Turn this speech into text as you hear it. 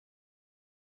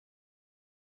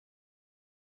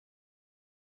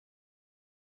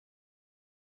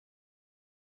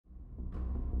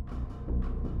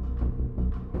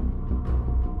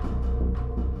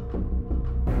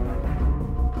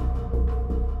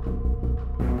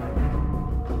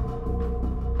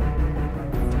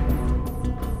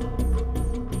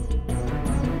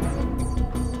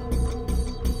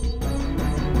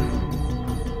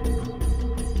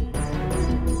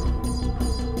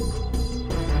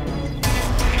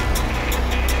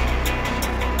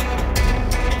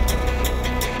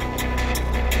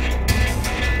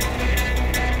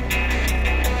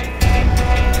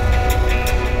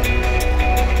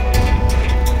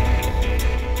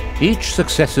Each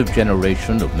successive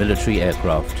generation of military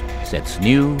aircraft sets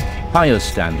new, higher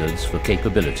standards for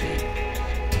capability,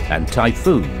 and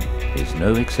Typhoon is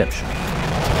no exception.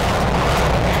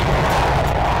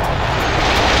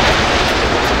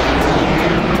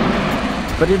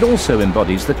 But it also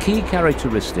embodies the key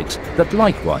characteristics that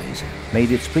likewise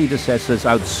made its predecessors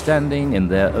outstanding in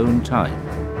their own time,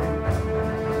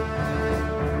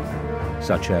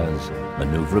 such as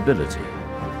maneuverability,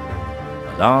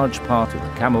 a large part of the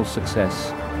Camel's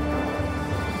success,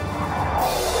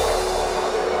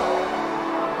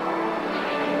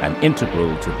 and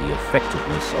integral to the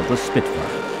effectiveness of the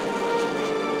Spitfire.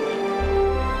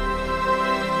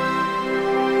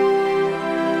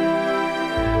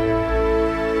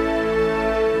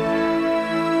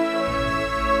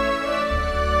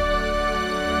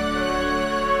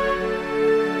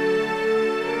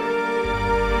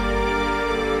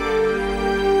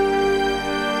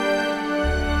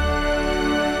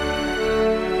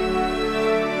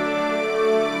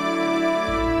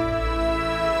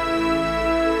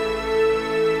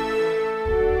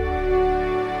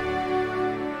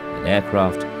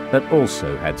 Aircraft that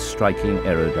also had striking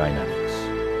aerodynamics.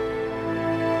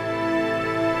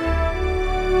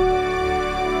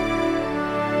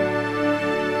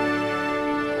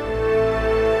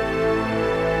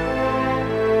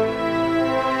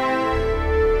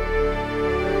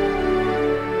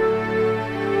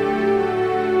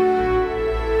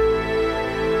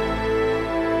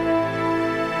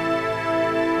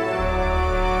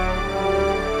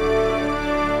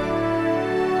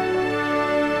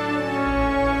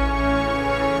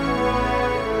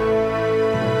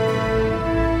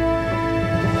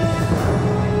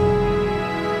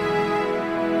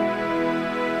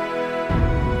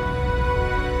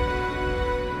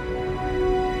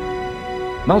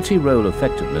 Multi-role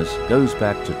effectiveness goes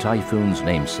back to Typhoon's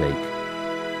namesake,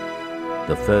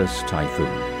 the first Typhoon.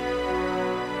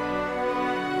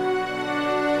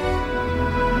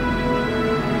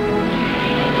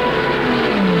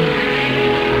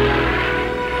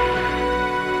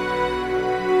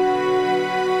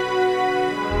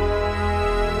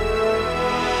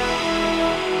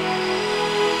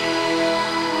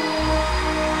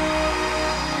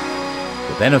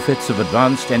 The benefits of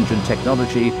advanced engine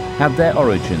technology have their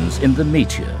origins in the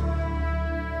Meteor,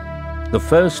 the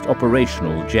first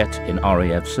operational jet in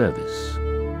RAF service.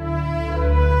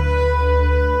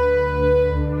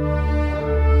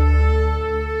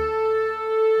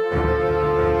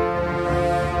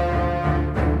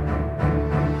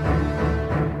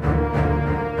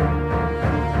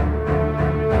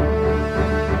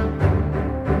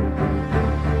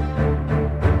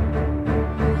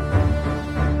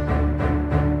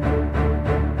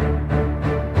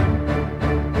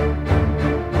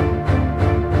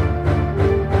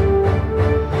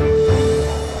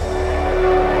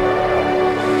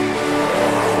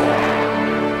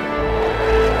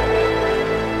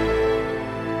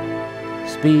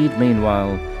 Speed,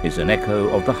 meanwhile, is an echo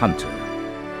of the Hunter,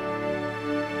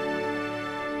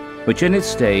 which in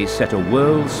its day set a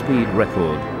world speed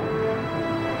record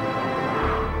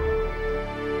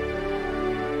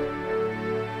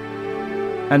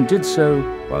and did so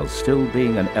while still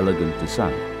being an elegant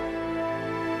design.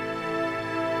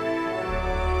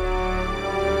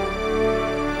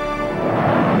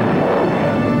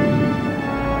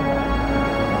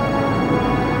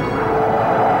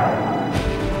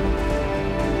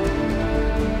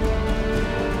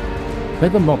 Where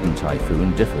the modern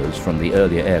Typhoon differs from the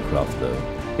earlier aircraft,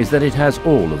 though, is that it has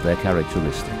all of their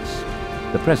characteristics.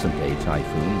 The present-day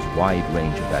Typhoon's wide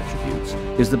range of attributes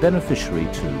is the beneficiary,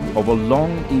 too, of a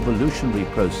long evolutionary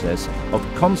process of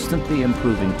constantly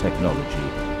improving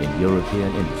technology in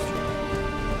European industry,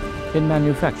 in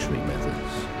manufacturing methods,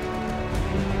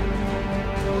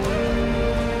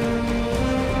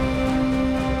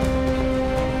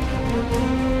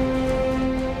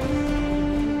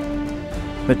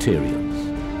 materials,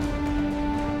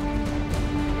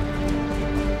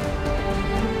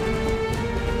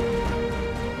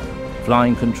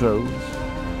 flying controls,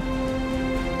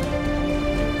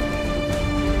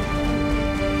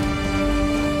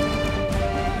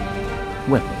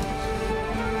 weapons,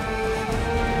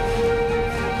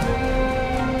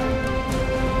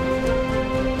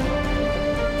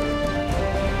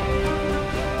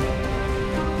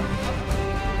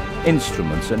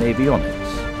 instruments and avionics,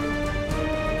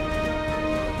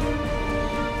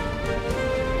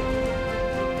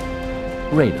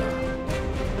 radar,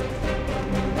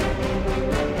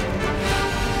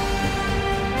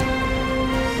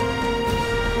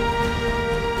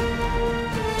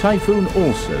 Typhoon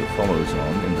also follows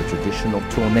on in the tradition of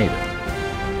Tornado,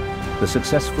 the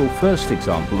successful first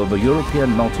example of a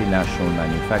European multinational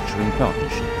manufacturing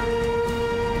partnership.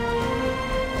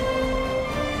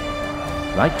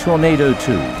 Like Tornado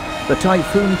 2, the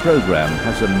Typhoon program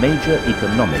has a major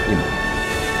economic impact.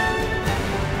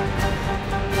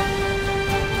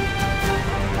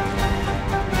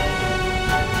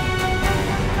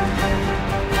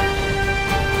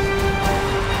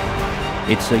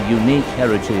 It's a unique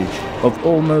heritage of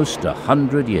almost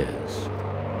 100 years,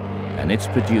 and it's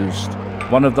produced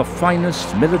one of the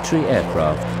finest military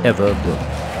aircraft ever built.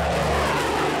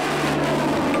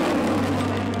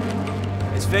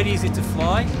 It's very easy to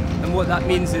fly, and what that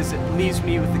means is it leaves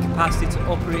me with the capacity to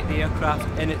operate the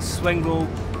aircraft in its swing role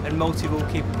and multi-role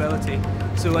capability.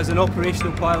 So as an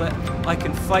operational pilot, I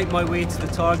can fight my way to the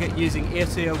target using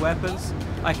air-to-air weapons.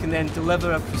 I can then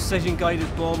deliver a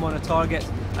precision-guided bomb on a target,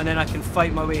 and then I can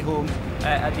fight my way home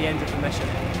at the end of the mission.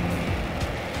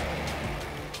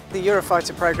 The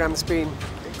Eurofighter program has been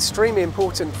extremely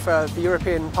important for the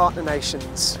European partner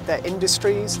nations, their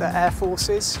industries, their air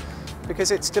forces,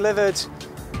 because it's delivered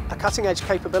a cutting-edge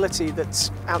capability that's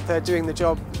out there doing the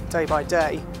job day by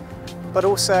day, but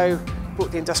also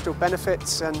brought the industrial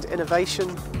benefits and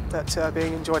innovation that are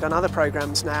being enjoyed on other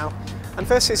programs now. And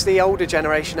versus the older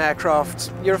generation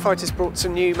aircraft, Eurofighter's brought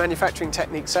some new manufacturing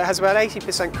techniques. So it has about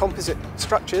 80% composite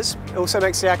structures. It also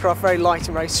makes the aircraft very light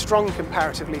and very strong,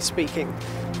 comparatively speaking.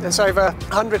 There's over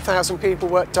 100,000 people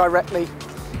work directly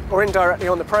or indirectly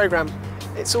on the program.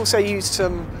 It's also used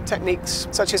some techniques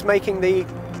such as making the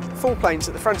fall planes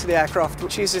at the front of the aircraft,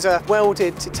 which uses a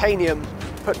welded titanium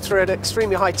put through at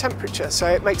extremely high temperature, so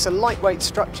it makes a lightweight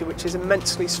structure which is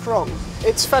immensely strong.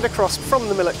 It's fed across from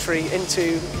the military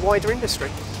into wider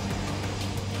industry.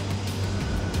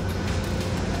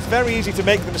 It's very easy to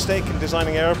make the mistake in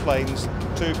designing airplanes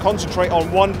to concentrate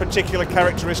on one particular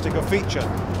characteristic or feature,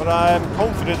 but I am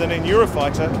confident that in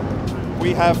Eurofighter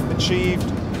we have achieved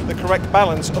the correct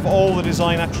balance of all the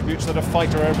design attributes that a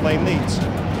fighter airplane needs.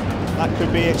 That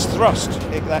could be its thrust,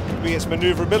 that could be its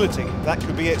manoeuvrability, that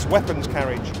could be its weapons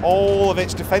carriage, all of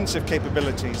its defensive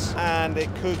capabilities, and it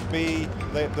could be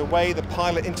the way the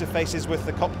pilot interfaces with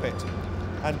the cockpit.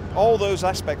 And all those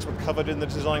aspects were covered in the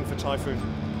design for Typhoon.